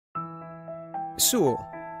Sewell,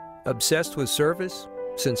 obsessed with service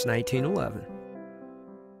since 1911.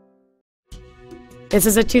 This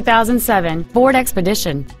is a 2007 Ford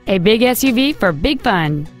Expedition, a big SUV for big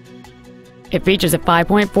fun. It features a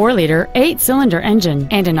 5.4-liter, 8-cylinder engine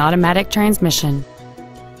and an automatic transmission.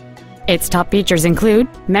 Its top features include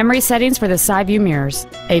memory settings for the side view mirrors,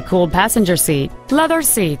 a cooled passenger seat, leather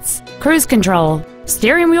seats, cruise control,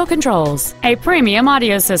 steering wheel controls, a premium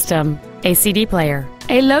audio system, a CD player,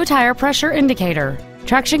 a low tire pressure indicator,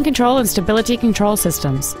 traction control and stability control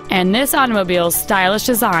systems, and this automobile's stylish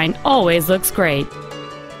design always looks great.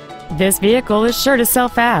 This vehicle is sure to sell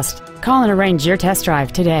fast. Call and arrange your test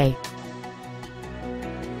drive today.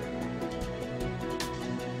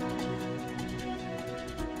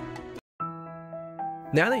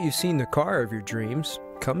 Now that you've seen the car of your dreams,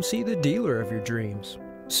 come see the dealer of your dreams.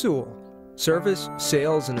 Sewell. Service,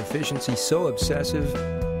 sales, and efficiency so obsessive,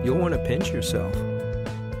 you'll want to pinch yourself.